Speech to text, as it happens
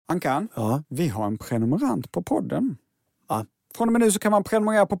Ankan, Ja. vi har en prenumerant på podden. Ja. Från och med nu så kan man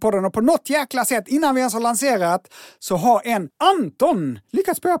prenumerera på podden och på något jäkla sätt innan vi ens har lanserat så har en Anton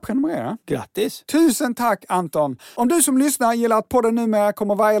lyckats börja prenumerera. Grattis! Tusen tack Anton! Om du som lyssnar gillar att podden numera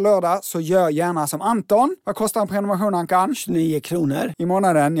kommer varje lördag så gör gärna som Anton. Vad kostar en prenumeration, Ankan? 9 kronor. I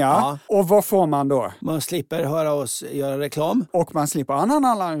månaden, ja. Och vad får man då? Man slipper höra oss göra reklam. Och man slipper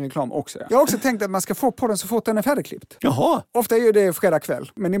annan reklam också. Jag har också tänkt att man ska få podden så fort den är färdigklippt. Jaha. Ofta är ju det fredag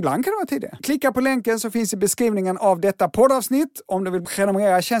kväll, men ibland kan det vara tidigare. Klicka på länken så finns i beskrivningen av detta poddavsnitt om du vill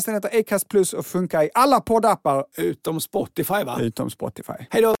prenumerera. Tjänsten heter Acast Plus och funkar i alla poddappar. Utom Spotify, va? Utom Spotify.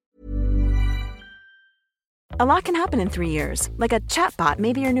 Hej då! A lot can happen in 3 years, like a chatbot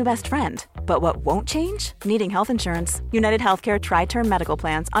may be your new best friend. But what won't change? Needing health insurance. United Healthcare Tri-Term Medical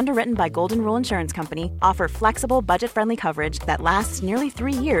Plans, underwritten by Golden Rule Insurance Company, offer flexible, budget-friendly coverage that lasts nearly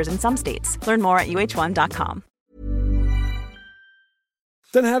 3 years in some states. Learn more at uh1.com.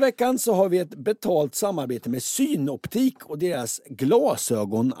 Den här veckan så har vi ett betalt samarbete med Synoptik och deras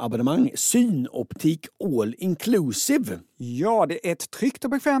glasögonabonnemang Synoptik All Inclusive. Ja, det är ett tryggt och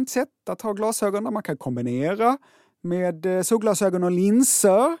bekvämt sätt att ha glasögon där man kan kombinera med solglasögon och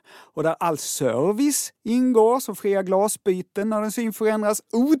linser och där all service ingår som fria glasbyten när den syn förändras,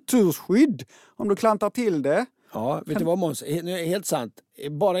 otursskydd om du klantar till det. Ja, vet du vad Måns? Nu är det helt sant.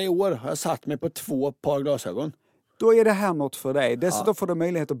 Bara i år har jag satt mig på 2 par glasögon. Då är det här något för dig. Dessutom får du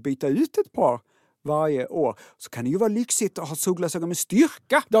möjlighet att byta ut ett par varje år. Så kan det ju vara lyxigt att ha solglasögon med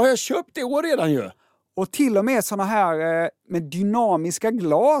styrka. Det har jag köpt i år redan ju. Och till och med såna här med dynamiska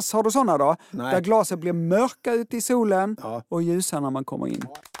glas. Har du såna då? Nej. Där glaset blir mörka ute i solen och ljusa när man kommer in.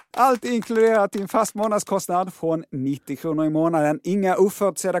 Allt inkluderat i en fast månadskostnad från 90 kronor i månaden. Inga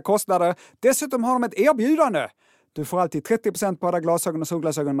oförutsedda kostnader. Dessutom har de ett erbjudande. Du får alltid 30% på alla glasögon och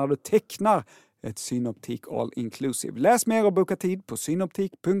solglasögon när du tecknar ett Synoptik All Inclusive. Läs mer och boka tid på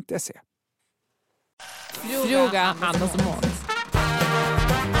synoptik.se. Fråga Anders och Måns.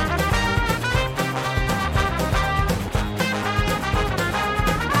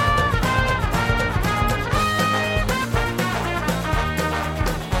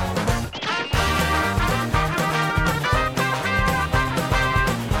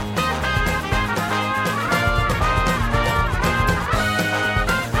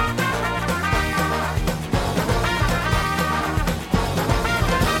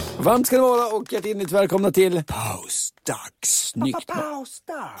 Varmt ska det vara och hjärtligt välkomna till Pausdags. Snyggt.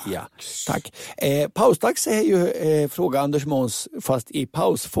 Pausdags. Ja, tack. Pausdags är ju fråga Anders Måns fast i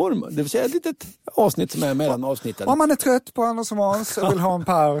pausform. Det vill säga ett litet avsnitt som är mellan avsnitten. Om man är trött på Anders och Måns och vill ha en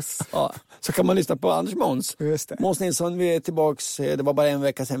paus. Ja, så kan man lyssna på Anders Måns. Just det. Måns Nilsson, vi är tillbaks. Det var bara en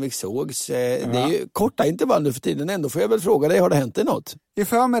vecka sedan vi sågs. Det är ju korta intervall nu för tiden. Ändå får jag väl fråga dig, har det hänt dig något? I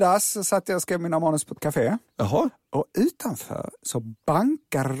förmiddags så satt jag och skrev mina manus på ett café. Jaha. Och utanför så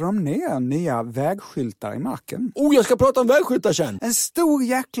bankade de ner nya vägskyltar i marken. Jag ska prata om vägskyltar sen. En stor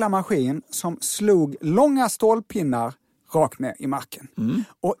jäkla maskin som slog långa stålpinnar rakt ner i marken.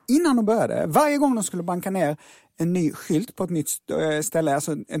 Och innan de började, varje gång de skulle banka ner en ny skylt på ett nytt ställe,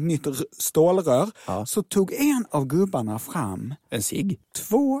 alltså ett nytt stålrör, så tog en av gubbarna fram en cigg.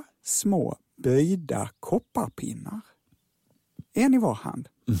 2 små böjda kopparpinnar. En i var hand.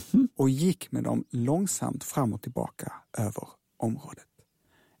 Och gick med dem långsamt fram och tillbaka över området.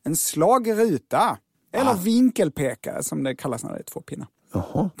 En slagruta, eller vinkelpekare som det kallas när det är 2 pinnar.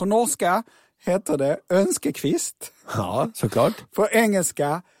 Jaha. På norska heter det önskekvist. Ja, såklart. På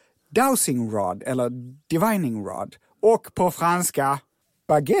engelska dowsing rod eller divining rod. Och på franska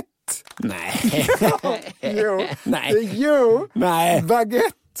baguette. Nej. Jo. Nej. Jo. Nej.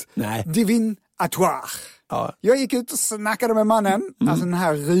 Baguette. Nej. Divinatoire. Ja. Jag gick ut och snackade med mannen, alltså den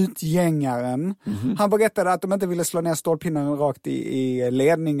här rutgängaren. Han berättade att de inte ville slå ner stålpinnen rakt i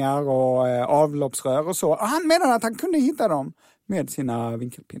ledningar och avloppsrör och så. Och han menade att han kunde hitta dem med sina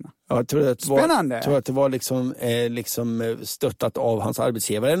vinkelpinnar. Jag tror att Spännande. Jag tror att det var liksom stöttat av hans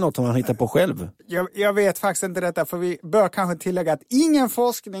arbetsgivare eller något som han hittade på själv. Jag vet faktiskt inte detta, för vi bör kanske tillägga att ingen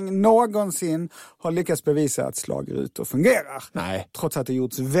forskning någonsin har lyckats bevisa att slagrutor fungerar. Nej. Trots att det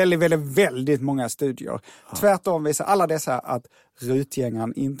gjorts väldigt många studier. Ja. Tvärtom visar alla dessa att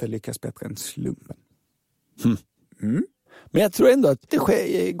rutgängaren inte lyckas bättre än slumpen. Men jag tror ändå att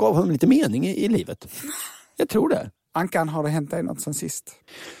det gav honom lite mening i livet. Jag tror det. Ankan, har det hänt dig något sen sist?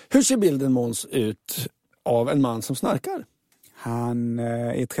 Hur ser bilden, Måns, ut av en man som snarkar? Han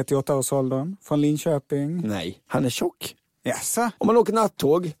är i 38-årsåldern från Linköping. Nej, han är tjock. Jaså? Om man åker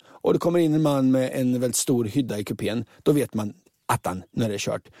nattåg och det kommer in en man med en väldigt stor hydda i kupén, då vet man attan när det är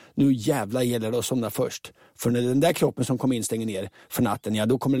kört. Nu jävla gäller det att somna först. För när den där kroppen som kommer in stänger ner för natten, ja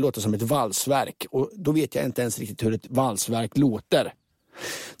då kommer det låta som ett valsverk. Och då vet jag inte ens riktigt hur ett valsverk låter.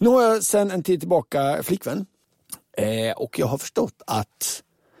 Nu har jag sedan en tid tillbaka flickvän. Och jag har förstått att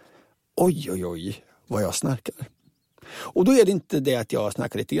oj vad jag snarkar. Och då är det inte det att jag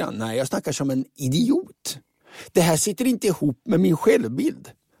snackar lite grann. Nej, jag snackar som en idiot. Det här sitter inte ihop med min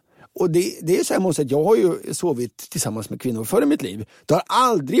självbild. Och det är så här, Måns, att jag har ju sovit tillsammans med kvinnor förr i mitt liv. Det har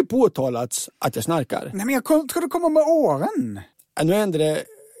aldrig påtalats att jag snarkar. Nej, men jag tror det kommer med åren. Nu händer det,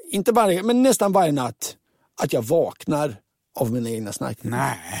 inte varje, men nästan varje natt, att jag vaknar av mina egna snarkningar.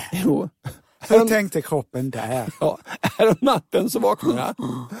 Nej. Jo. Hur tänkte kroppen där? Ja, härom natten så vaknade jag.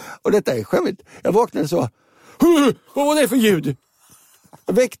 Och detta är skämmigt. Jag vaknade så. Vad var det för ljud?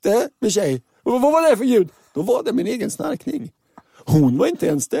 Jag väckte min tjej. Vad var det för ljud? Då var det min egen snarkning. Hon var inte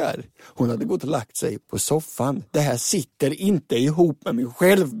ens där. Hon hade gått och lagt sig på soffan. Det här sitter inte ihop med min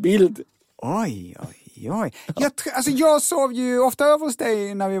självbild. Oj. Jag sov ju ofta över hos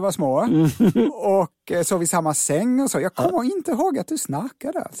dig när vi var små. Och sov i samma säng och så. Jag kommer inte ihåg att du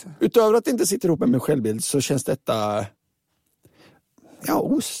snarkade alltså. Utöver att det inte sitter ihop med min självbild så känns detta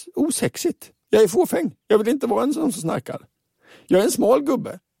osexigt. Jag är fåfäng. Jag vill inte vara en sån som snarkar. Jag är en smal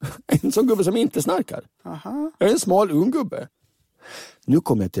gubbe. En sån gubbe som inte snarkar. Aha. Jag är en smal ung gubbe. Nu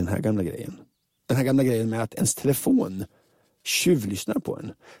kommer jag till den här gamla grejen. Den här gamla grejen med att ens telefon tjuvlyssnar på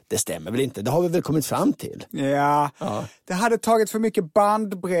en. Det stämmer väl inte? Det har vi väl kommit fram till? Ja. Det hade tagit för mycket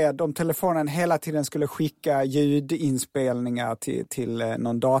bandbredd om telefonen hela tiden skulle skicka ljudinspelningar till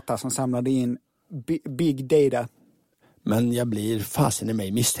någon data som samlade in big data. Men jag blir fasen i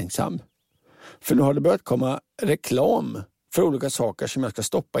mig misstänksam. För nu har det börjat komma reklam för olika saker som jag ska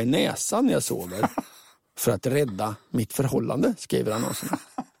stoppa i näsan när jag sover. För att rädda mitt förhållande, skriver annonsen.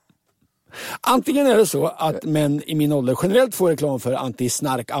 Antingen är det så att män i min ålder generellt får reklam för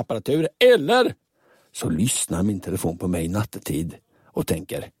antisnarkapparatur, eller så lyssnar min telefon på mig nattetid och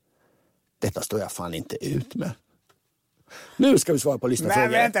tänker, detta står jag fan inte ut med. Nu ska vi svara på lyssnarfrågor.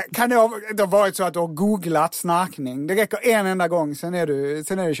 Men vänta, kan det ha varit så att du har googlat snarkning? Det räcker en enda gång, sen är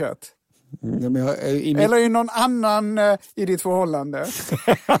det kört. Eller är någon annan i ditt förhållande?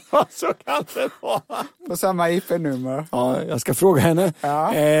 Så kan det vara. På samma IP-nummer. Ja, jag ska fråga henne.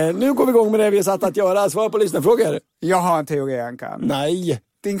 Ja. Nu går vi igång med det vi har satt att göra. Svara på lyssnarfrågor. Jag har en teori, Ankan. Nej.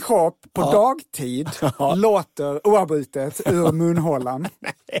 Din kropp på dagtid låter oavbrutet ur munhålan.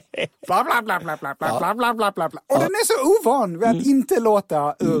 Bla bla bla bla bla bla bla bla bla bla bla. Och den är så ovan vid att inte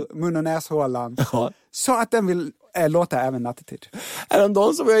låta ur mun- och näshålan. Så att den vill låta även nattetid.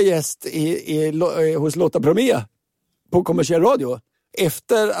 Häromdagen så var jag gäst hos Lotta Bromé på kommersiell radio.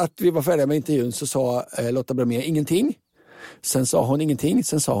 Efter att vi var färdiga med intervjun så sa Lotta Bromé ingenting. Sen sa hon ingenting.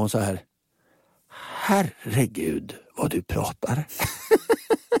 Sen sa hon så här: herregud vad du pratar.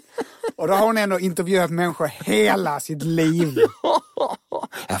 Och då har hon ändå intervjuat människor hela sitt liv.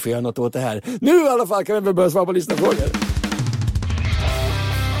 Jag får göra något åt det här. Nu i alla fall kan vi väl börja svara på lyssnarfrågor.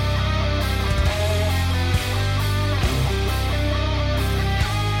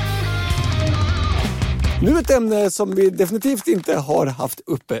 Nu ett ämne som vi definitivt inte har haft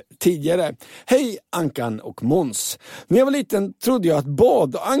uppe tidigare. Hej Ankan och Måns. När jag var liten trodde jag att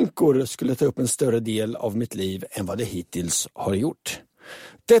badankor skulle ta upp en större del av mitt liv än vad det hittills har gjort.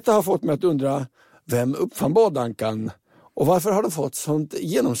 Detta har fått mig att undra, vem uppfann badankan och varför har de fått sånt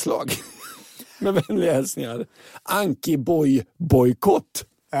genomslag? Med vänliga hälsningar. Anki Boy Boykott.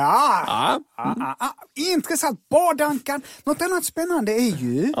 Ja. Intressant. Badankan. Något annat spännande är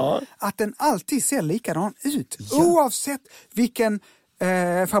ju att den alltid ser likadan ut. Ja. Oavsett vilken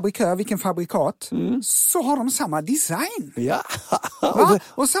fabrikör, vilken fabrikat, så har de samma design. Ja.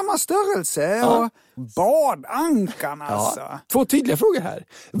 Och samma störrelse. Och badankan alltså. Ja. 2 tydliga frågor här.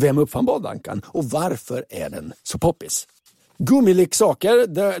 Vem uppfann badankan och varför är den så poppis? Gummileksaker,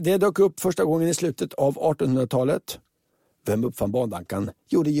 det dök upp första gången i slutet av 1800-talet. Vem uppfann badankan?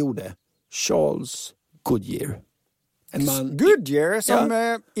 Jo, det gjorde Charles Goodyear. En man, Goodyear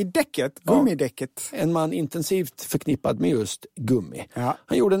som i däcket, gummidäcket. En man intensivt förknippad med just gummi. Ja.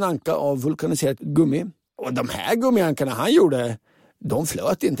 Han gjorde en anka av vulkaniserat gummi. Och de här gummiankarna han gjorde, de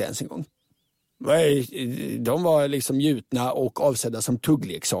flöt inte ens en gång. De var liksom gjutna och avsedda som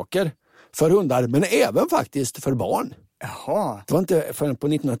tuggleksaker för hundar, men även faktiskt för barn. Jaha. Det var inte förrän på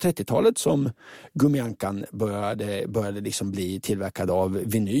 1930-talet som gummiankan började liksom bli tillverkad av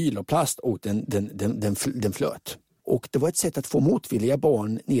vinyl och plast och den flöt. Och det var ett sätt att få motvilliga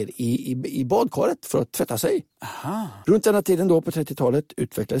barn ner i badkaret för att tvätta sig. Aha. Runt denna tiden då på 30-talet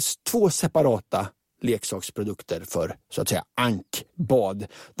utvecklades 2 separata leksaksprodukter för så att säga ankbad.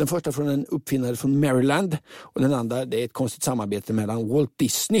 Den första från en uppfinnare från Maryland och den andra det är ett konstigt samarbete mellan Walt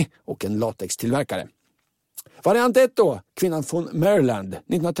Disney och en latextillverkare. Variant 1 då, kvinnan från Maryland,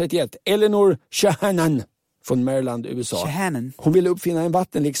 1931, Eleanor Shahanan. från Maryland, USA. Shannon. Hon ville uppfinna en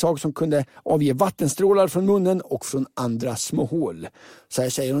vattenleksak som kunde avge vattenstrålar från munnen och från andra små hål. Så här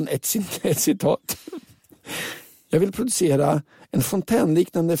säger hon ett citat. Jag vill producera en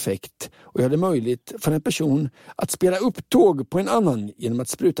fontänliknande effekt och göra det möjligt för en person att spela upptåg på en annan genom att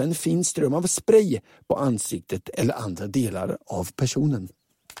spruta en fin ström av spray på ansiktet eller andra delar av personen.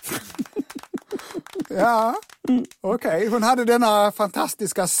 Ja, okej. Hon hade denna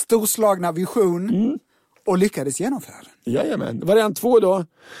fantastiska storslagna vision och lyckades genomföra den. Jajamän. Variant 2 då,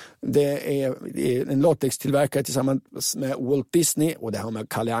 det är en latextillverkare tillsammans med Walt Disney och det har med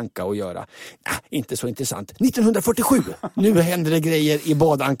Kalle Anka att göra. Inte så intressant. 1947, nu händer det grejer i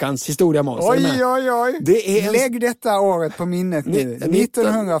Badankans historia, Måns. Oj. Lägg detta året på minnet nu.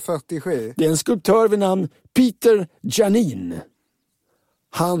 1947. Det är en skulptör vid namn Peter Janin.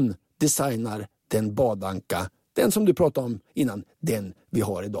 Han designar den badanka, den som du pratade om innan, den vi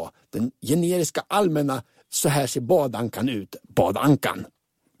har idag. Den generiska allmänna, så här ser badankan ut, badankan.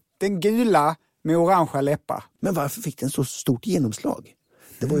 Den gula med orangea läppar. Men varför fick den så stort genomslag?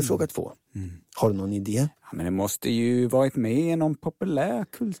 Det var ju fråga 2. Har du någon idé? Ja, men det måste ju varit med i någon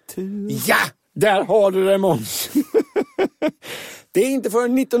populärkultur. Ja, där har du det, Måns. Det är inte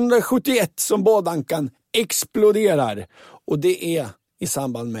förrän 1971 som badankan exploderar. Och det är i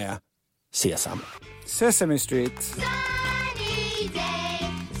samband med Sesam. Sesame Street.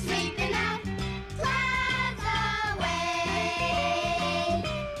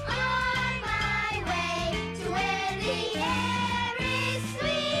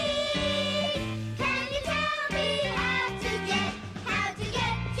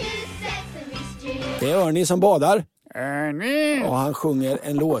 Det är Ernie som badar. Ernie. Och han sjunger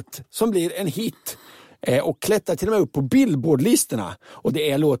en låt som blir en hit. Och klättrar till och med upp på Billboard-listorna. Och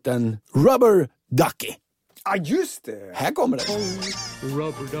det är låten Rubber Ducky. Ja, just det. Här kommer det.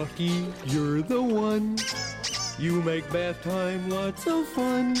 Rubber ducky, you're the one. You make bath time lots of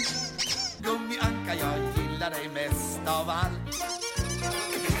fun. Gummianka, jag gillar dig mest av allt.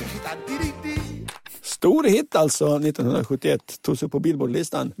 Stor hit alltså 1971, tog sig på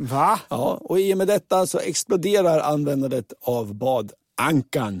Billboard-listan. Va? Ja, och i och med detta så exploderar användandet av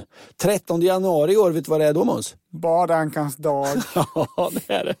badankan. 13 januari i år, vet du vad det är då, Måns? Badankans dag. Ja,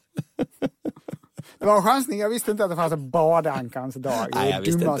 det är det. Det var en chansning, jag visste inte att det fanns en badankans dag. Nej, jag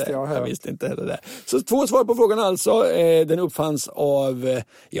visste inte. Jag Jag visste inte heller det. Så 2 svar på frågan alltså. Den uppfanns av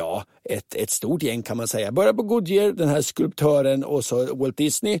ett stort gäng kan man säga. Börjar på Goodyear, den här skulptören och så Walt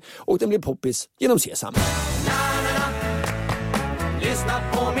Disney. Och den blev poppis genom Sesam. Lyssna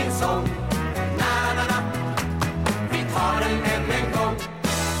på min sång. Vi tar den än en gång.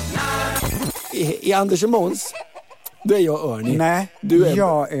 I Anders och Måns, du är jag Ernie. Nej,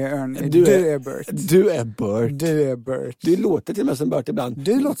 jag är Ernie. Du är Bert. Du är Bert. Du är Bert. Du låter till och med som Bert ibland.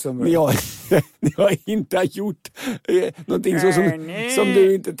 Du låter som Bert. Men jag inte har gjort någonting så som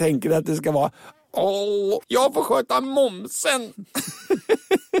du inte tänker att det ska vara. Jag får sköta momsen.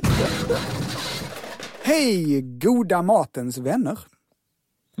 Hej, goda matens vänner.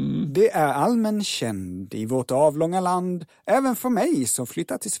 Det är allmän känd i vårt avlånga land, även för mig som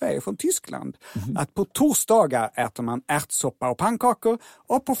flyttat till Sverige från Tyskland, att på torsdagar äter man ärtsoppa och pannkakor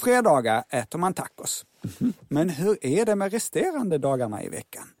och på fredagar äter man tacos. Men hur är det med resterande dagarna i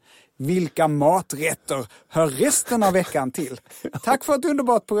veckan? Vilka maträtter hör resten av veckan till? Tack för ett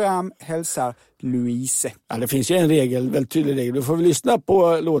underbart program. Hälsar Louise. Ja, det finns ju en regel, väldigt tydlig regel. Du får väl lyssna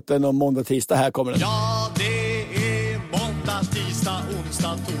på låten om måndag, tisdag. Här kommer den. Ja, det är måndag, tisdag,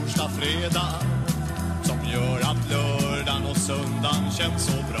 onsdag, torsdag, fredag som gör att lördagen och söndagen känns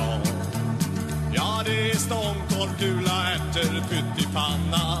så bra. Ja, det är stångkorv, gula ärtor,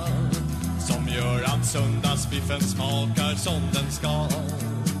 pyttipanna som gör att söndagsbiffen smakar som den ska.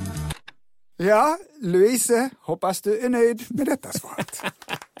 Ja, Louise, hoppas du är nöjd med detta svaret.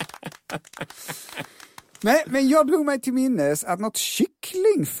 Nej, men jag drog mig till minnes att något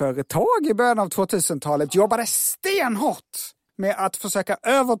kycklingföretag i början av 2000-talet jobbade stenhårt med att försöka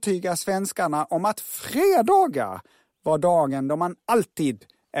övertyga svenskarna om att fredagar var dagen då man alltid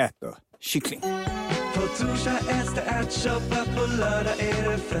äter kyckling. På torsdag äts det ärtsoppa, på lördag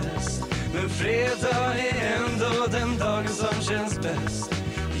är det fest. Men fredag är ändå den dagen som känns bäst.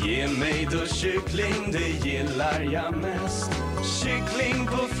 Ge mig då kyckling, det gillar jag mest. Kyckling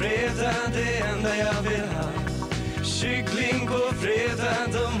på fredag, det enda jag vill ha. Kyckling på fredag,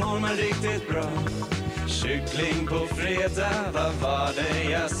 då mår man riktigt bra. Kyckling på fredag, vad var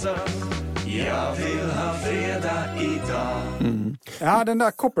det jag sa? Jag vill ha fredag idag. Ja, den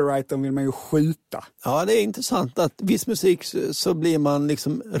där copyrighten vill man ju skjuta. Ja, det är intressant att viss musik så blir man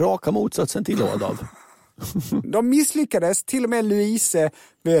liksom raka motsatsen till glad av. De misslyckades, till och med Louise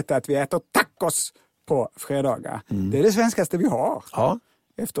vet att vi äter tacos på fredagar. Det är det svenskaste vi har. Ja.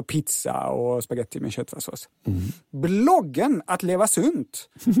 Efter pizza och spaghetti med köttfärssås. Bloggen Att leva sunt.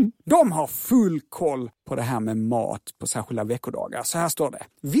 De har full koll på det här med mat på särskilda veckodagar. Så här står det.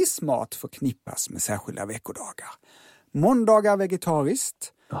 Viss mat förknippas med särskilda veckodagar. Måndagar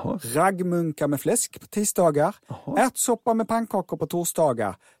vegetariskt. Raggmunkar med fläsk på tisdagar. Ärtsoppa med pannkakor på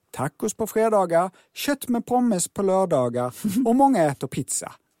torsdagar. Tacos på fredagar. Kött med pommes på lördagar. Och många äter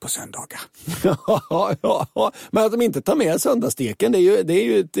pizza på söndagar. Ja. Men att de inte tar med söndagssteken, det är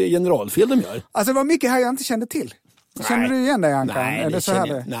ju ett generalfel de gör. Alltså det var mycket här jag inte kände till. Känner du igen det, Ankan?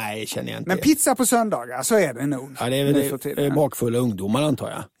 Nej, känner jag inte. Men pizza på söndagar, så är det nog. Ja, det är väl bakfulla ungdomar, antar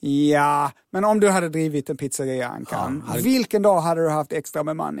jag. Ja, men om du hade drivit en pizzeria, Ankan, vilken dag hade du haft extra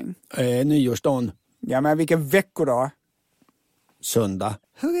bemanning? Nyårsdagen. Ja, men vilken veckodag? Söndag.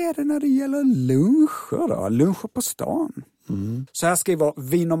 Hur är det när det gäller luncher då? Luncher på stan? Så här skriver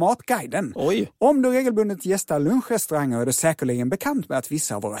Vin- och matguiden. Oj. Om du regelbundet gästar lunchrestauranger är du säkerligen bekant med att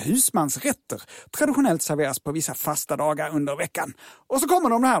vissa av våra husmansrätter traditionellt serveras på vissa fasta dagar under veckan. Och så kommer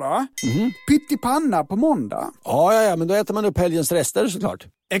de här då. Pyttipanna på måndag. Ja, men då äter man upp helgens rester såklart.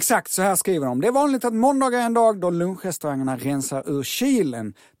 Exakt, så här skriver de. Det är vanligt att måndag är en dag då lunchrestaurangerna rensar ur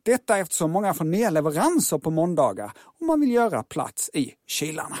kylen. Detta eftersom många får ner leveranser på måndagar och man vill göra plats i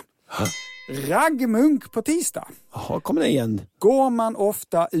kylarna. Raggmunk på tisdag. Jaha, kommer det igen? Går man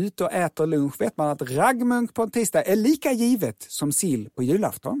ofta ut och äter lunch vet man att raggmunk på en tisdag är lika givet som sill på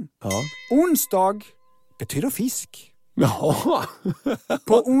julafton. Ja. Onsdag betyder fisk. Jaha.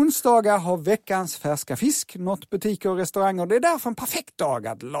 På onsdagar har veckans färska fisk nått butiker och restauranger. Det är därför en perfekt dag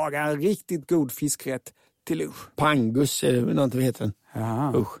att laga en riktigt god fiskrätt till lunch. Pangus, vad heter den?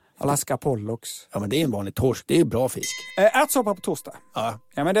 Ja. Usch. Alaska Pollux. Ja, men det är en vanlig torsk. Det är bra fisk. Ärtsoppa på torsdag. Ja,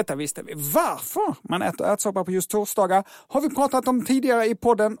 men detta visste vi. Varför man äter ärtsoppa på just torsdagar har vi pratat om tidigare i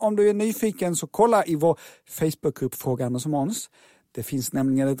podden. Om du är nyfiken så kolla i vår Facebookgrupp Fråga Anders och Måns. Det finns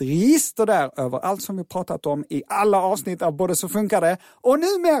nämligen ett register där över allt som vi pratat om i alla avsnitt av Både så funkar det. Och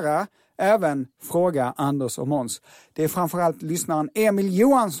numera även Fråga Anders och Måns. Det är framförallt lyssnaren Emil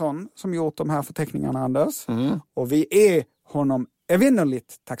Johansson som gjort de här förteckningarna, Anders. Och vi är honom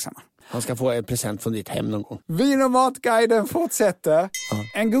evinnerligt tacksamma. Han ska få en present från ditt hem någon gång. Vin- och matguiden fortsätter.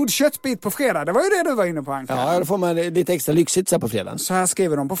 En god köttbit på fredag. Det var ju det du var inne på, Anka. Ja, då får man lite extra lyxigt så på fredagen. Så här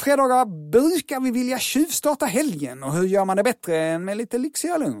skriver de. På fredagar brukar vi vilja tjuvstarta helgen. Och hur gör man det bättre än med lite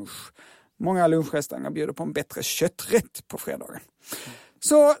lyxigare lunch? Många lunchrestauranger bjuder på en bättre kötträtt på fredagen.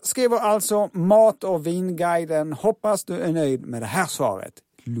 Så skriver alltså mat- och vinguiden. Hoppas du är nöjd med det här svaret.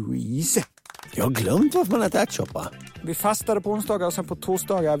 Louise. Jag har glömt varför man äter ärtsoppa. Vi fastade på onsdagar och sen på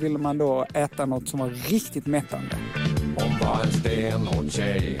torsdagar ville man då äta något som var riktigt mättande. Hon var en stenhård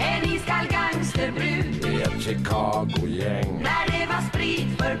tjej, En iskall gangsterbrud i ett Chicago-gäng. när det var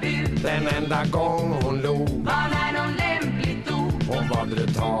spritförbud. Den enda gång hon log, Var när någon lämpligt dog. hon var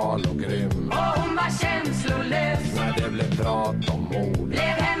brutal och grym. Och hon var känslolös. När det blev prat om mord, Blev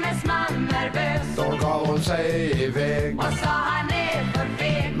hennes man nervös. då gav hon sig iväg. Och sa han är för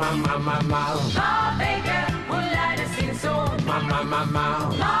feg. Mamma, mamma, Ma Baker, hon lärde sin son. mamma, mamma.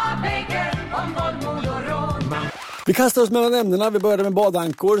 Ma Baker om våld, mord och rån. Vi kastar oss mellan ämnena. Vi började med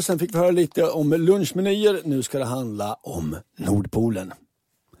badankor, sen fick vi höra lite om lunchmenyer. Nu ska det handla om Nordpolen.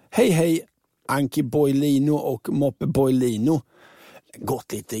 Hej, Anki Boilino och Moppe Boilino.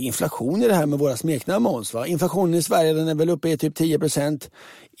 Gått lite inflation i det här med våra smeknamn, Måns, va? Inflationen i Sverige den är väl uppe i typ 10%.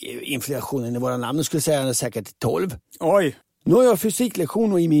 Inflationen i våra namn skulle säga är säkert 12%. Oj! Nu har jag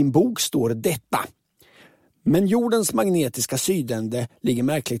fysiklektion och i min bok står detta. Men jordens magnetiska sydände ligger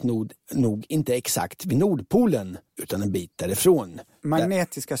märkligt nog inte exakt vid Nordpolen utan en bit därifrån.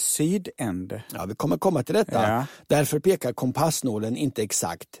 Magnetiska sydände. Ja, vi kommer komma till detta. Ja. Därför pekar kompassnålen inte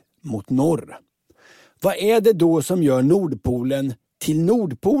exakt mot norr. Vad är det då som gör Nordpolen till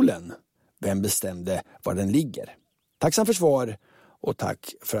Nordpolen? Vem bestämde var den ligger? Tacksam för svar och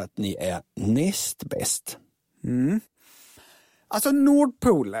tack för att ni är näst bäst. Alltså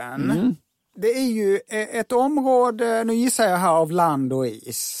Nordpolen, det är ju ett område, nu gissar jag här, av land och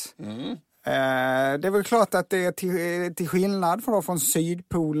is. Det är väl klart att det är till skillnad från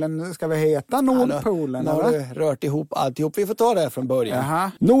Sydpolen ska vi heta Nordpolen. Nu har du rört ihop alltihop. Vi får ta det här från början.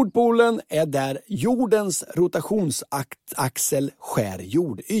 Jaha. Nordpolen är där jordens rotationsaxel skär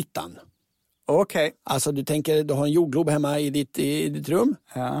jordytan. Okej. Alltså du tänker, du har en jordglob hemma i ditt rum.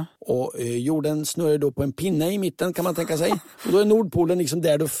 Ja. Och jorden snurrar då på en pinne i mitten kan man tänka sig. Och då är Nordpolen liksom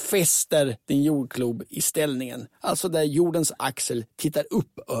där du fäster din jordglob i ställningen. Alltså där jordens axel tittar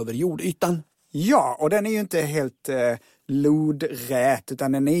upp över jordytan. Ja, och den är ju inte helt lodrät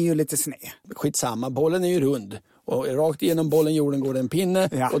utan den är ju lite sned. Skitsamma, bollen är ju rund. Och rakt igenom bollen jorden går det en pinne.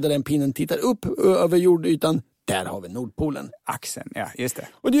 Ja. Och där den pinnen tittar upp över jordytan, där har vi Nordpolen. Axeln, ja, just det.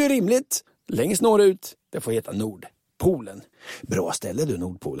 Och det är ju rimligt. Längst norrut, det får heta Nordpolen. Bra ställe du,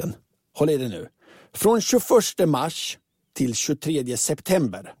 Nordpolen. Håll i det nu. Från 21 mars till 23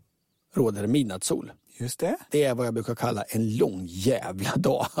 september råder midnattssol. Just det. Det är vad jag brukar kalla en lång jävla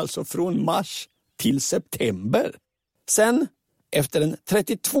dag. Alltså från mars till september. Sen, efter en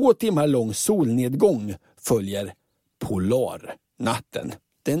 32 timmar lång solnedgång, följer polarnatten.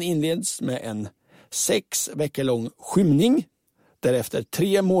 Den inleds med en 6 veckor lång skymning. Därefter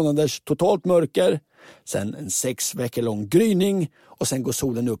 3 månaders totalt mörker. Sen en 6 veckor lång gryning. Och sen går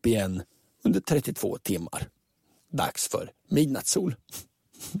solen upp igen under 32 timmar. Dags för midnattssol.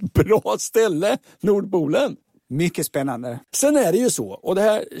 Bra ställe, Nordpolen. Mycket spännande. Sen är det ju så, och det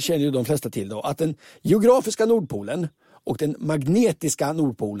här känner ju de flesta till då, att den geografiska Nordpolen och den magnetiska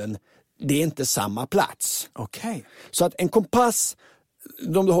Nordpolen, det är inte samma plats. Okej. Så att en kompass,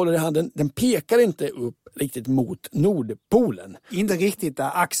 de du håller i handen, den pekar inte upp riktigt mot Nordpolen. Inte riktigt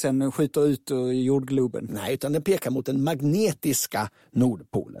där axeln skjuter ut ur jordgloben. Nej, utan den pekar mot den magnetiska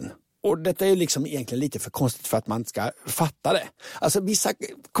Nordpolen. Och detta är liksom egentligen lite för konstigt för att man ska fatta det. Alltså vissa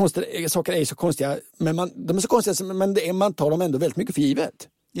saker är så konstiga, men de är så konstiga, men man tar dem ändå väldigt mycket för givet.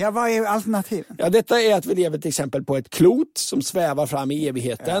 Ja, vad är alternativen? Ja, detta är att vi lever till exempel på ett klot som svävar fram i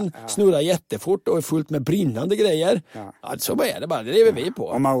evigheten, snurrar jättefort och är fullt med brinnande grejer. Ja. Alltså vad är det bara, det lever vi på.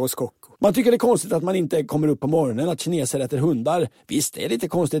 Och Mauro Scocco. Man tycker det är konstigt att man inte kommer upp på morgonen, att kineser äter hundar. Visst, det är lite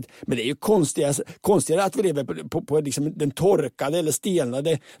konstigt, men det är ju konstigare att vi lever på liksom den torkade eller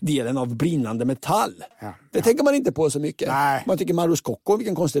stelnade delen av brinnande metall. Ja. Det tänker man inte på så mycket. Nej. Man tycker Mauro Scocco,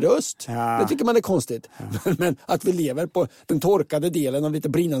 vilken konstig röst. Ja. Det tycker man är konstigt. Ja. Men att vi lever på den torkade delen av lite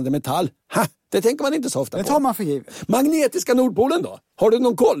brinnande metall, det tänker man inte så ofta på. Det tar man för givet. Magnetiska Nordpolen då? Har du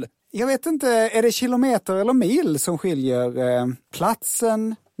någon koll? Jag vet inte, är det kilometer eller mil som skiljer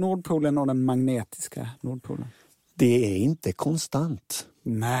platsen, Nordpolen och den magnetiska Nordpolen? Det är inte konstant.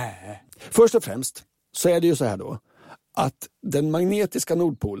 Nej. Först och främst så är det ju så här då, att den magnetiska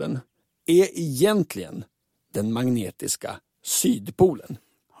Nordpolen är egentligen den magnetiska Sydpolen.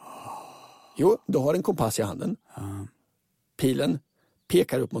 Jo, du har en kompass i handen. Pilen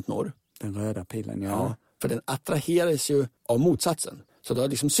pekar upp mot norr. Den röda pilen, ja. För den attraheras ju av motsatsen. Så du har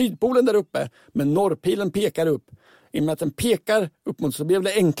liksom Sydpolen där uppe, men norrpilen pekar upp. I och med att den pekar upp mot så blir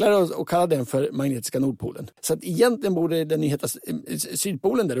det enklare att kalla den för magnetiska Nordpolen. Så att egentligen borde den heta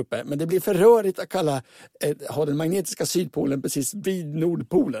Sydpolen där uppe, men det blir för rörigt att ha den magnetiska Sydpolen precis vid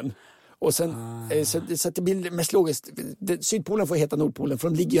Nordpolen. Och sen, så att det blir mest logiskt, Sydpolen får heta Nordpolen för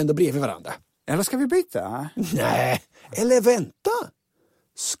de ligger ju ändå bredvid varandra. Eller ska vi byta? Nej, eller vänta.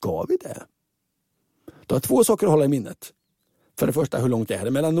 Ska vi det? Du har 2 saker att hålla i minnet. För det första, hur långt är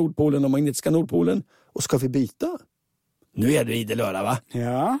det mellan Nordpolen och magnetiska Nordpolen? Och ska vi byta? Nu är det idel öra, va?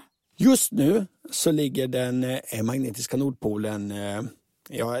 Ja. Just nu så ligger den magnetiska Nordpolen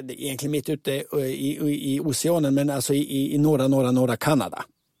egentligen mitt ute i oceanen, men alltså i norra Kanada.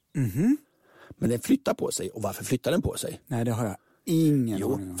 Mhm. Men den flyttar på sig. Och varför flyttar den på sig? Nej, det har jag ingen aning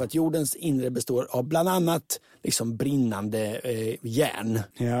om. För att jordens inre består av bland annat liksom brinnande järn.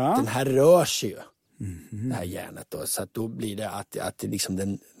 Ja. Den här rör sig ju. Det här järnet då, så att då blir det att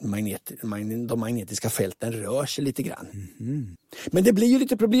liksom de magnetiska fälten rör sig lite grann. Men det blir ju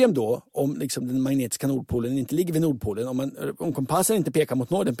lite problem då om liksom den magnetiska Nordpolen inte ligger vid Nordpolen. Om kompassen inte pekar mot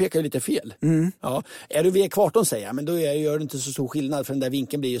norr, den pekar ju lite fel. Ja. Är du vid ekvatorn säger jag, men då gör det inte så stor skillnad för den där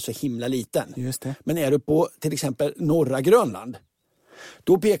vinkeln blir ju så himla liten. Just det. Men är du på till exempel norra Grönland,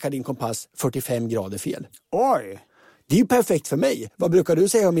 då pekar din kompass 45 grader fel. Oj! Det är ju perfekt för mig. Vad brukar du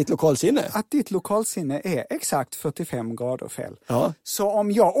säga om mitt lokalsinne? Att ditt lokalsinne är exakt 45 grader fel. Ja. Så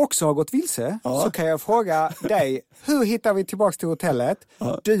om jag också har gått vilse så kan jag fråga dig, hur hittar vi tillbaka till hotellet?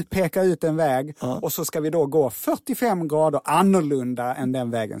 Ja. Du pekar ut en väg och så ska vi då gå 45 grader annorlunda än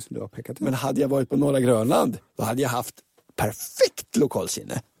den vägen som du har pekat ut. Men hade jag varit på norra Grönland, då hade jag haft perfekt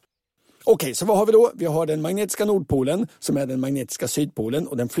lokalsinne. Okej, så vad har vi då? Vi har den magnetiska Nordpolen som är den magnetiska Sydpolen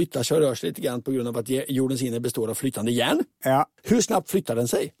och den flyttar sig och rör sig lite grann på grund av att jordens inre består av flytande järn. Ja. Hur snabbt flyttar den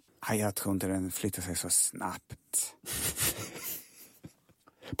sig? Jag tror inte den flyttar sig så snabbt.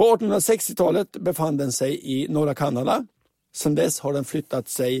 På 1860-talet befann den sig i norra Kanada. Sedan dess har den flyttat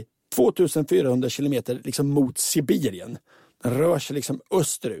sig 2400 kilometer liksom mot Sibirien. Den rör sig liksom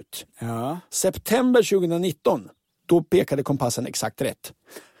österut. Ja. September 2019, då pekade kompassen exakt rätt.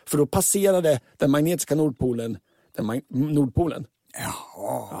 För då passerade den magnetiska Nordpolen Nordpolen.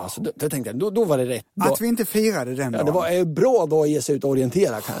 Ja, så då tänkte jag, då var det rätt. Att vi inte firade den dagen. Det var en bra dag att ge sig ut och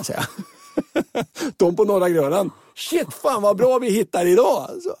orientera, kan jag säga. De på norra Grönland. Shit, fan vad bra vi hittar idag.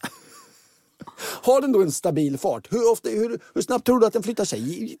 Alltså. Har den då en stabil fart? Hur snabbt tror du att den flyttar sig?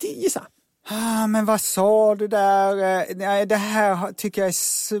 Gissa. Men vad sa du där? Nej, det här tycker jag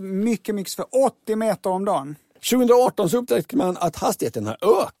är mycket för 80 meter om dagen. 2018 så upptäckte man att hastigheten har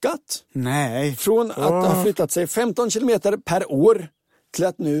ökat. Nej. Från att ha flyttat sig 15 kilometer per år till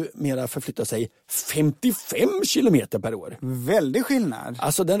att nu mera förflytta sig 55 kilometer per år. Väldigt skillnad.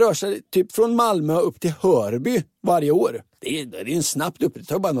 Alltså den rör sig typ från Malmö upp till Hörby varje år. Det är en snabbt upp. Det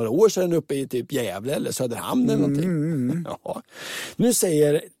tar bara några år sedan den uppe i typ Gävle eller Söderhamn eller någonting. Ja. Nu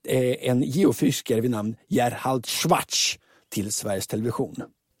säger en geofysiker vid namn Gerhard Schwarz till Sveriges Television.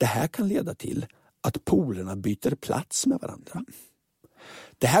 Det här kan leda till att polerna byter plats med varandra.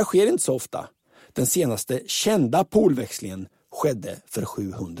 Det här sker inte så ofta. Den senaste kända polväxlingen skedde för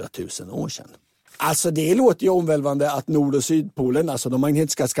 700 000 år sedan. Alltså det låter ju omvälvande att Nord- och Sydpolen, alltså de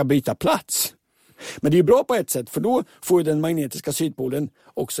magnetiska, ska byta plats. Men det är ju bra på ett sätt, för då får ju den magnetiska Sydpolen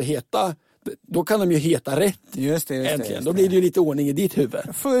också heta, då kan de ju heta rätt. Just det. Då blir det ju lite ordning i ditt huvud.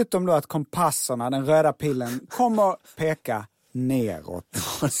 Förutom då att kompasserna, den röda pillen, kommer peka neråt,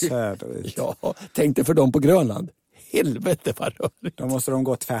 söderut. Ja, tänk dig för dem på Grönland. Helvete vad rörigt. Då måste de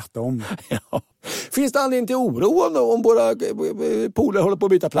gå tvärtom. Ja. Finns det anledning till oro om våra poler håller på att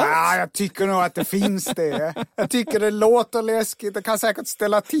byta plats? Ja, jag tycker nog att det finns det. Jag tycker det låter läskigt. Det kan säkert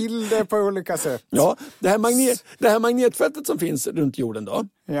ställa till det på olika sätt. Ja, det här magnetfältet som finns runt jorden då.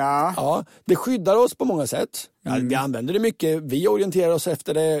 Ja, det skyddar oss på många sätt. Ja, vi använder det mycket. Vi orienterar oss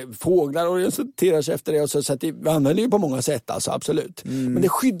efter det. Fåglar orienterar sig efter det. Och så att vi använder det på många sätt, alltså, absolut. Men det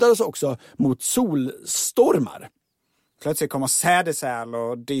skyddar oss också mot solstormar. Plötsligt kommer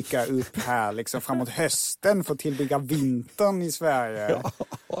sädesärlor dyka upp här liksom framåt hösten för att tillbringa vintern i Sverige.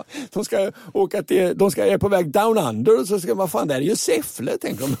 Ja, de är på väg down under och så ska man fan, där är ju Säffle,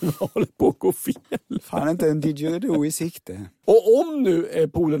 tänk om de håller på att gå fel. Fan, inte en didgeridoo i sikte. Och om nu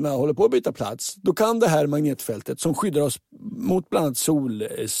polerna håller på att byta plats, då kan det här magnetfältet som skyddar oss mot bland annat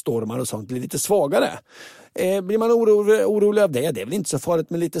solstormar och sånt bli lite svagare. Blir man orolig av det? Det är väl inte så farligt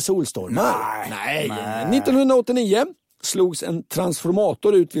med lite solstormar? Nej. 1989 slogs en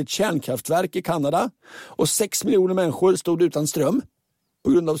transformator ut vid ett kärnkraftverk i Kanada och 6 miljoner människor stod utan ström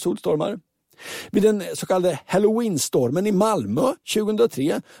på grund av solstormar. Vid den så kallade Halloween-stormen i Malmö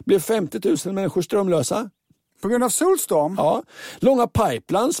 2003 blev 50 000 människor strömlösa. På grund av solstorm? Ja. Långa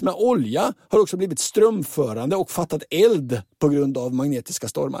pipelines med olja har också blivit strömförande och fattat eld på grund av magnetiska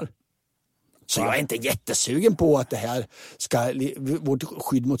stormar. Så jag är inte jättesugen på att det här vårt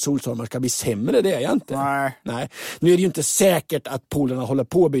skydd mot solstormar ska bli sämre, det är jag inte. Nej. Nu är det ju inte säkert att polerna håller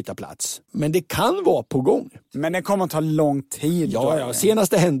på att byta plats, men det kan vara på gång. Men det kommer att ta lång tid. Ja,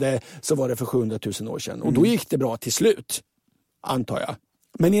 senast det hände så var det för 700 000 år sedan och då gick det bra till slut, antar jag.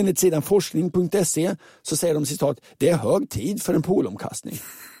 Men enligt sidan forskning.se så säger de citat, det är hög tid för en polomkastning.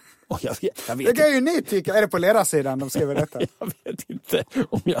 Jag vet det kan ju ni tycka. Är det på ledarsidan de skriver detta? Jag vet inte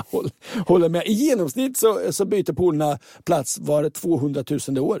om jag håller med. I genomsnitt så byter polerna plats var 200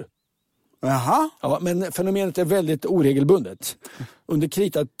 000 år. Jaha. Ja, men fenomenet är väldigt oregelbundet. Under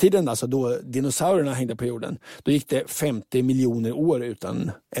kritartiden, alltså då dinosaurierna hängde på jorden, då gick det 50 miljoner år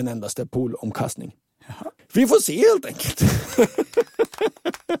utan en endaste polomkastning. Jaha. Vi får se helt enkelt.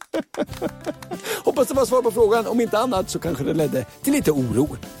 Hoppas det var svar på frågan. Om inte annat så kanske det ledde till lite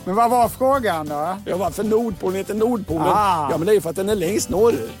oro. Men vad var frågan då? Ja, varför Nordpolen heter Nordpolen? Ja, men det är ju för att den är längst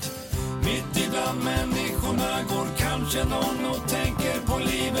norrut. Mitt ibland människorna går kanske någon och tänker på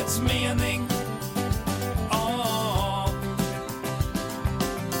livets mening.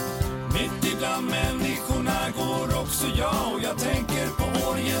 Mitt ibland människorna går också jag och jag tänker på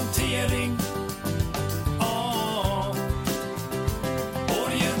orientering.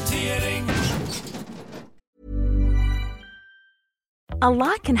 A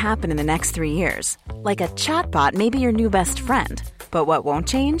lot can happen in the next 3 years. Like a chatbot may be your new best friend. But what won't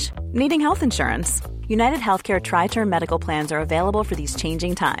change? Needing health insurance. United Healthcare Tri-Term Medical Plans are available for these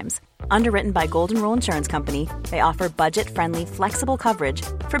changing times. Underwritten by Golden Rule Insurance Company, they offer budget-friendly, flexible coverage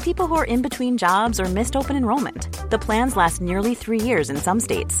for people who are in between jobs or missed open enrollment. The plans last nearly 3 years in some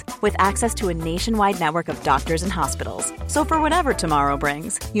states, with access to a nationwide network of doctors and hospitals. So for whatever tomorrow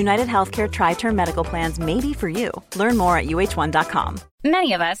brings, United Healthcare Tri-Term Medical Plans may be for you. Learn more at uh1.com.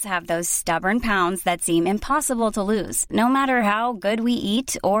 Many of us have those stubborn pounds that seem impossible to lose, no matter how good we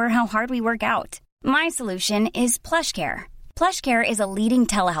eat or how hard we work out. My solution is PlushCare. PlushCare is a leading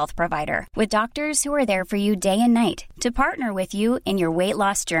telehealth provider with doctors who are there for you day and night to partner with you in your weight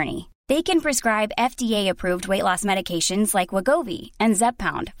loss journey. They can prescribe FDA-approved weight loss medications like Wegovy and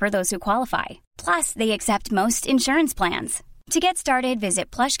Zepbound for those who qualify. Plus, they accept most insurance plans. To get started,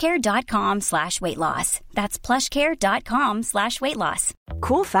 visit plushcare.com/weightloss. That's plushcare.com/weightloss.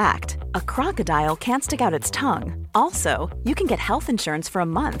 Cool fact, a crocodile can't stick out its tongue. Also, you can get health insurance for a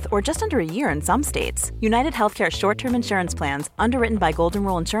month or just under a year in some states. United Healthcare short-term insurance plans, underwritten by Golden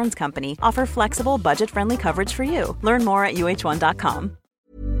Rule Insurance Company, offer flexible, budget-friendly coverage for you. Learn more at uh1.com.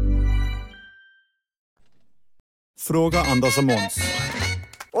 Fråga Anders och Måns.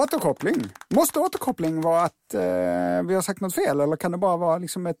 Återkoppling. Måste återkoppling vara att vi har sagt något fel, eller kan det bara vara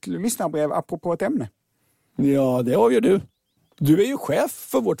liksom ett lyssnarbrev apropå ett ämne? Ja, det avgör du. Du är ju chef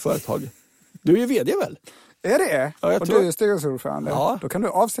för vårt företag. Du är ju vd väl? Är det? Ja, och du är styrelseordförande. Ja. Då kan du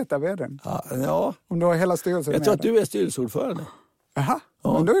avsätta vdn. Ja. Om du har hela styrelsen. Jag tror att du är styrelseordförande. Jaha,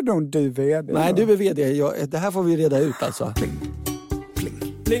 ja. Men då är nog du vd. Nej, du är vd. Det här får vi reda ut alltså. Pling,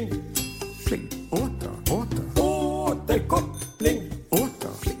 pling, pling, pling. Återkoppling.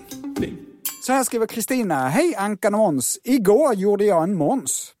 Pling. Så här skriver Kristina. Hej Ankan och Måns. Igår gjorde jag en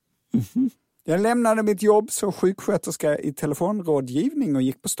Måns. Jag lämnade mitt jobb som sjuksköterska i telefonrådgivning och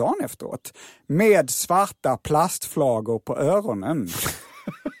gick på stan efteråt. Med svarta plastflagor på öronen.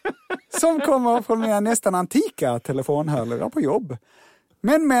 Som kommer från mina nästan antika telefonhörlurar på jobb.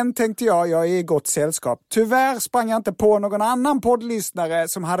 Men tänkte jag är i gott sällskap. Tyvärr sprang jag inte på någon annan poddlyssnare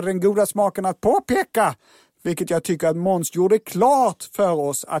som hade den goda smaken att påpeka. Vilket jag tycker att Måns gjorde klart för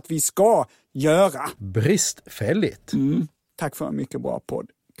oss att vi ska göra. Bristfälligt. Tack för en mycket bra podd,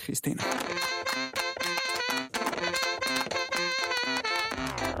 Kristina.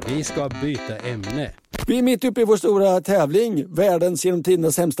 Vi ska byta ämne. Vi är mitt uppe i vår stora tävling. Världens genom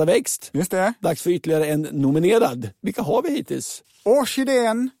tiderna sämsta växt. Just det. Dags för ytterligare en nominerad. Vilka har vi hittills?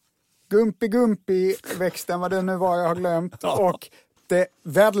 Orkidén, Gumpi växten, vad det nu var jag har glömt. Ja. Och det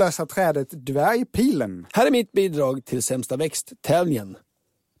värdelösa trädet dvärgpilen. Här är mitt bidrag till sämsta växt-tävlingen.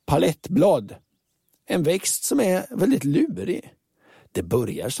 Palettblad. En växt som är väldigt lurig. Det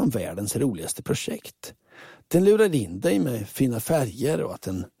börjar som världens roligaste projekt. Den lurar in dig med fina färger och att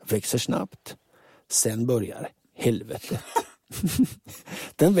den växer snabbt. Sen börjar helvetet.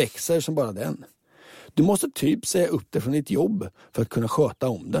 Den växer som bara den. Du måste typ säga upp det från ditt jobb för att kunna sköta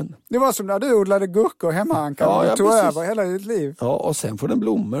om den. Det var som när du odlade gurkor hemma, Ankan. Ja, tog över hela ditt liv. Ja, och sen får den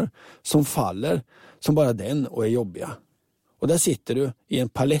blommor som faller som bara den och är jobbiga. Och där sitter du i en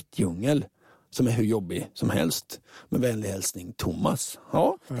palettdjungel som är hur jobbig som helst. Med vänlig hälsning, Thomas.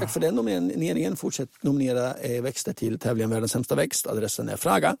 Ja, tack för den nomineringen. Fortsätt nominera växter till tävlingen Världens sämsta växt. Adressen är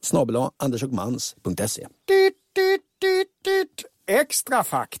fraga@andersochmans.se. Extra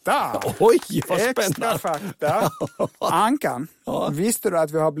fakta. Oj, vad spännande. Extra fakta. Ankan, visste du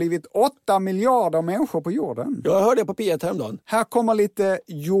att vi har blivit 8 miljarder människor på jorden? Jag hörde det på P1 häromdagen. Här kommer lite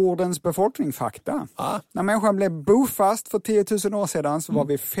jordens befolkningsfakta. När människan blev bofast för 10 000 år sedan så var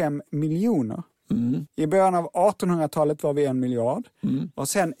vi 5 miljoner. I början av 1800-talet var vi 1 miljard. Och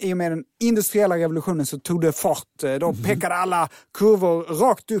sen i och med den industriella revolutionen så tog det fart. Då pekade alla kurvor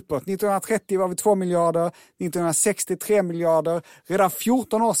rakt uppåt. 1930 var vi 2 miljarder, 1960 3 miljarder. Redan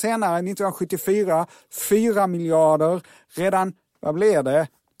 14 år senare, 1974, 4 miljarder. Redan, vad blev det?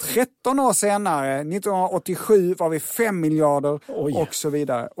 13 år senare, 1987 var vi 5 miljarder. Oj. Och så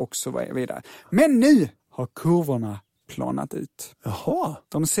vidare, och så vidare. Men nu har kurvorna planat ut. Jaha.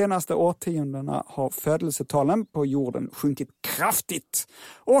 De senaste årtiondena har födelsetalen på jorden sjunkit kraftigt.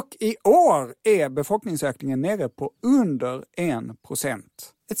 Och i år är befolkningsökningen nere på under 1%.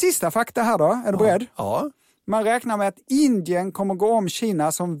 Ett sista fakta här då. Är du beredd? Ja. Man räknar med att Indien kommer gå om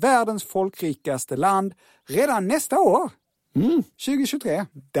Kina som världens folkrikaste land redan nästa år. 2023.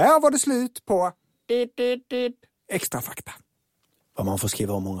 Där var det slut på extra fakta. Vad man får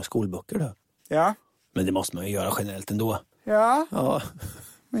skriva om många skolböcker då. Ja. Men det måste man ju göra generellt ändå. Ja.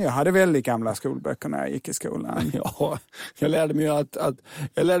 Men jag hade väldigt gamla skolböcker när jag gick i skolan. Ja, jag lärde mig jag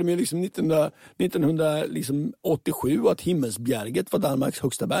lärde mig liksom 1987 att Himmelsbjerget var Danmarks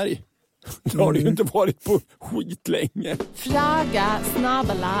högsta berg. Det har det ju inte varit på skit länge.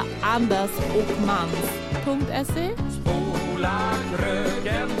 Fraga@andersochmans.se. Spola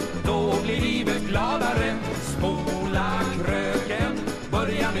kröken, då blir livet gladare. Spola kröken,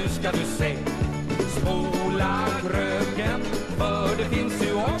 börja nu ska du se. Spola kröken, för det finns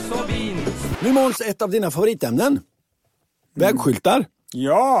ju också vinst. Nu Måns, ett av dina favoritämnen. Vägskyltar.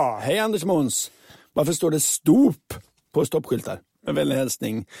 Ja. Hej Anders Måns. Varför står det stop på stoppskyltar? Med vänlig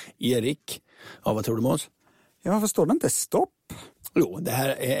hälsning, Erik. Ja, vad tror du Måns? Ja, varför står det inte stopp? Jo, det här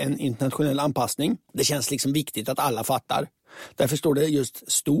är en internationell anpassning. Det känns liksom viktigt att alla fattar. Därför står det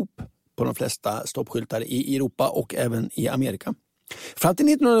just stop på de flesta stoppskyltar i Europa och även i Amerika. Fram till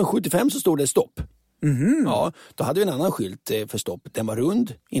 1975 så stod det stopp. Ja, då hade vi en annan skylt för stopp. Den var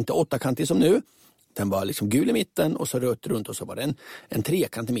rund, inte åttakantig som nu. Den var liksom gul i mitten och så rött runt och så var det en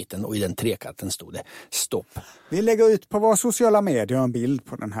trekant i mitten och i den trekanten stod det stopp. Vi lägger ut på våra sociala medier en bild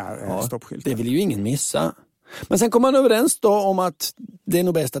på den här stoppskylten. Det vill ju ingen missa. Men sen kom man överens då om att det är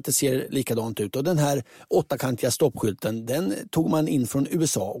nog bäst att det ser likadant ut. Och den här 8-kantiga stoppskylten, den tog man in från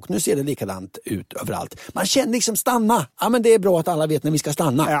USA och nu ser det likadant ut överallt. Man känner liksom stanna. Ja, men det är bra att alla vet när vi ska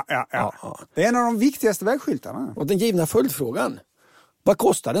stanna. Ja. Det är en av de viktigaste vägskyltarna. Och den givna följdfrågan. Vad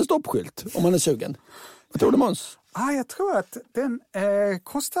kostar en stoppskylt om man är sugen? Vad tror du, Måns? Jag tror att den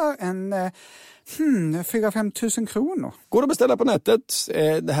kostar en 4-5 tusen kronor. Går att beställa på nätet.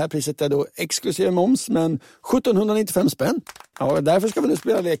 Det här priset är då exklusive moms, men 1795 spänn. Ja, därför ska vi nu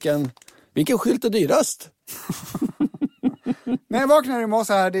spela leken. Vilken skylt är dyrast? När jag vaknade i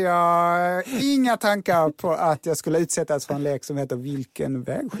morse hade jag inga tankar på att jag skulle utsättas för en lek som heter Vilken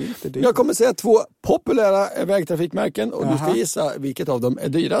vägskylt är dyrast? Jag kommer säga 2 populära vägtrafikmärken och du ska gissa vilket av dem är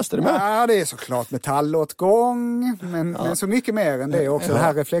dyrast. Är du med? Ja, det är såklart metallåtgång, men så mycket mer än det också. Det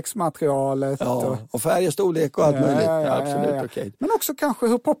här reflexmaterialet. Och färg och storlek och allt möjligt. Absolut, okej. Men också kanske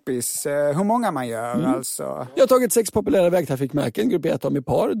hur många man gör. Alltså. Jag har tagit 6 populära vägtrafikmärken, grupperat dem i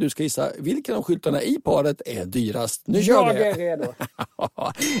par. Du ska gissa vilken av skyltarna i paret är dyrast. Nu kör vi. Jag är redo. 1.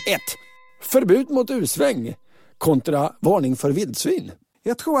 Förbud mot U-sväng kontra varning för vildsvin.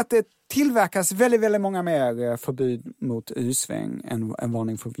 Jag tror att det tillverkas väldigt, väldigt många mer förbud mot U-sväng än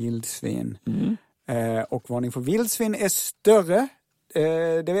varning för vildsvin. Och varning för vildsvin är större,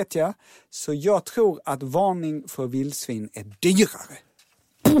 det vet jag. Så jag tror att varning för vildsvin är dyrare.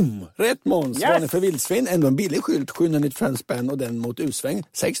 Boom! Rätt, Måns. Yes! Varning för vildsvin, ändå en billig skylt, 795 spänn och den mot U-sväng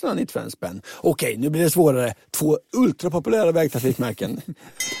 695 spänn. Okej, nu blir det svårare. 2 ultrapopulära vägtrafikmärken.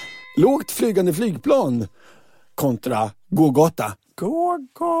 Lågt flygande flygplan kontra gågata.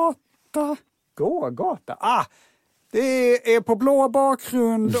 Gågata. Det är på blå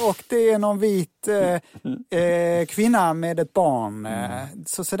bakgrund och det är någon vit kvinna med ett barn.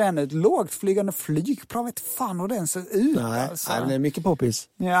 Så ser den ut. Lågt flygande flygplan, vet fan hur den ser ut. Nej, alltså. det är mycket poppis.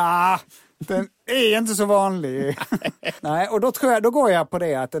 Ja, den är inte så vanlig. Nej, och då går jag på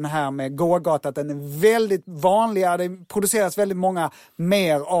det att den här med gågata, att den är väldigt vanligare. Det produceras väldigt många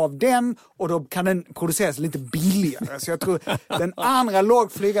mer av den och då kan den produceras lite billigare. Så jag tror den andra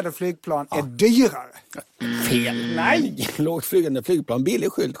lågflygande flygplan är dyrare. Fel. Nej! Lågflygande flygplan,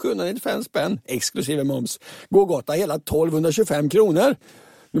 billig skylt, 795 spänn, exklusive moms. Gågata hela 1225 kronor.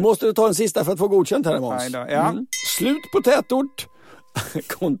 Nu måste du ta en sista för att få godkänt här, Måns. Slut på tätort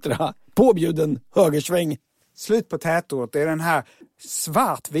kontra påbjuden högersväng. Slut på tätort, det är den här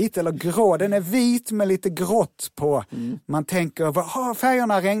svartvit eller grå. Den är vit med lite grått på. Man tänker, har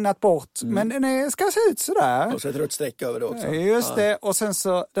färgerna regnat bort? Men den ska se ut sådär. Och så ett rött streck över det också. Just det, och sen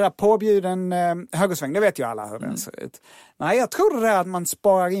så det där påbjuden högersväng, det vet ju alla hur den ser ut. Nej, jag tror det där att man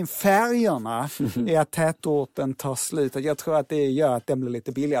sparar in färgerna i att tätorten tar slut. Jag tror att det gör att den blir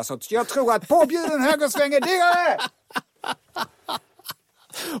lite billigare. Så jag tror att påbjuden högersväng är dyrare!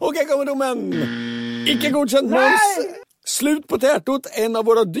 Okej, kommer domen. Icke godkänt, Måns. Slut på tätort, en av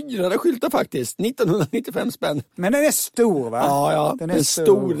våra dyrare skyltar faktiskt. 1995 spänn. Men den är stor, va? Ja, den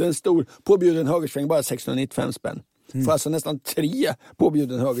är stor. Påbjuden högersväng, bara 695 spänn. För alltså nästan 3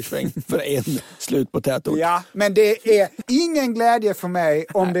 påbjuden högersväng för en slut på tätort. Ja, men det är ingen glädje för mig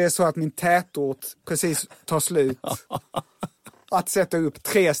om det är så att min tätort precis tar slut. Att sätta upp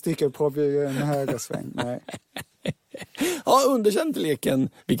 3 stycken påbjuden högersväng, nej. Ja, underkänt leken.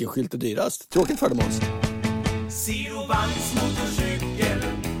 Vilken skylt är dyrast? Tråkigt för dem oss. Sidovagnsmotorcykel,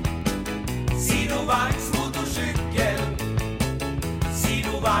 sidovagnsmotorcykel,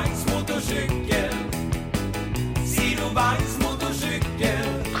 sidovagnsmotorcykel,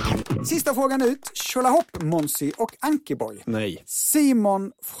 sidovagnsmotorcykel. Sista frågan ut. Tjolahopp, Monsi och Ankiborg. Nej.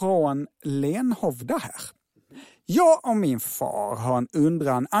 Simon från Lenhovda här. Jag och min far har en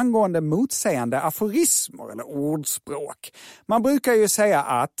undran angående motsägande aforismer eller ordspråk. Man brukar ju säga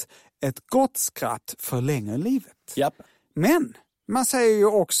att ett gott skratt förlänger livet. Japp. Men man säger ju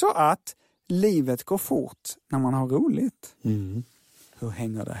också att livet går fort när man har roligt. Hur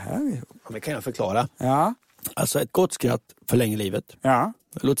hänger det här ihop? Ja, det kan jag förklara. Ja. Alltså ett gott skratt förlänger livet. Ja.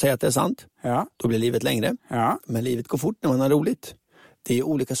 Låt säga att det är sant. Ja. Då blir livet längre. Ja. Men livet går fort när man har roligt. Det är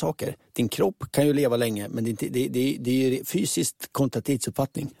olika saker. Din kropp kan ju leva länge, men det är fysiskt kontra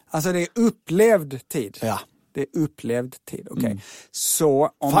tidsuppfattning. Alltså det är upplevd tid. Ja. Det är upplevd tid, okej.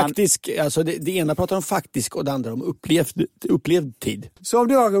 Så om faktisk, alltså det ena pratar om faktisk och det andra om upplevd tid. Så om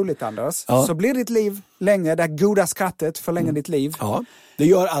du har roligt, Anders, så blir ditt liv längre. Det goda skrattet förlänger ditt liv. Ja, det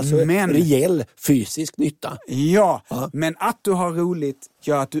gör alltså rejäl fysisk nytta. Ja, men att du har roligt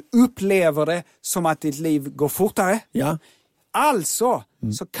gör att du upplever det som att ditt liv går fortare. Ja. Alltså,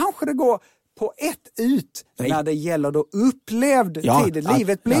 så kanske det går på ett ut Nej. när det gäller då upplevd tid.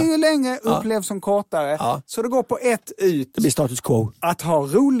 Livet blir ju längre, upplevs som kortare. Ja. Så det går på ett ut. Det blir status quo. Att ha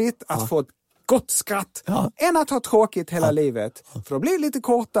roligt, att få ett gott skratt, än att ha tråkigt hela livet. För då blir det lite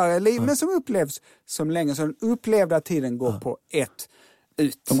kortare liv, men som upplevs som längre. Så den upplevda tiden går på ett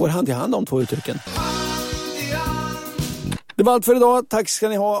ut. De går hand i hand, de två uttrycken. Det var allt för idag. Tack ska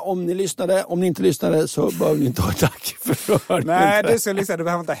ni ha om ni lyssnade. Om ni inte lyssnade så behöver ni inte ha tack för Nej, det är så liksom, du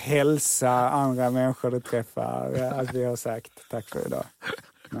behöver inte hälsa andra människor du träffar. Att vi har sagt tack för idag.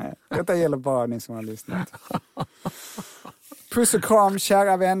 Nej, detta gäller bara ni som har lyssnat. Puss och kram,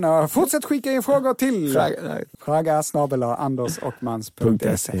 kära vänner. Fortsätt skicka in frågor till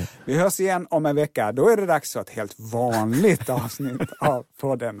fraga@andersochmans.se. Vi hörs igen om en vecka. Då är det dags för ett helt vanligt avsnitt av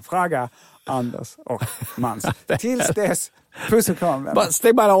podden Fraga, Anders och Mans. Tills dess, puss och kram, vänner.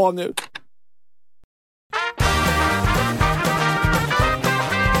 Stäng bara av nu.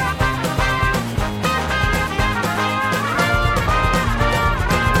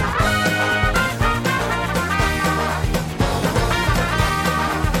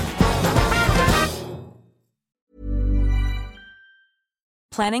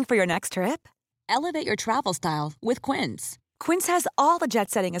 Planning for your next trip? Elevate your travel style with Quince. Quince has all the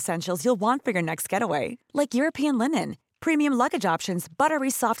jet-setting essentials you'll want for your next getaway, like European linen, premium luggage options,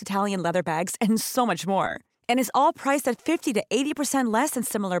 buttery soft Italian leather bags, and so much more. And is all priced at 50 to 80% less than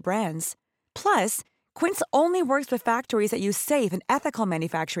similar brands. Plus, Quince only works with factories that use safe and ethical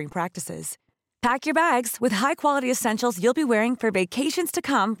manufacturing practices. Pack your bags with high-quality essentials you'll be wearing for vacations to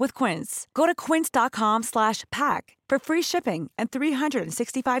come with Quince. Go to quince.com/pack for free shipping and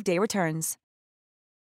 365-day returns.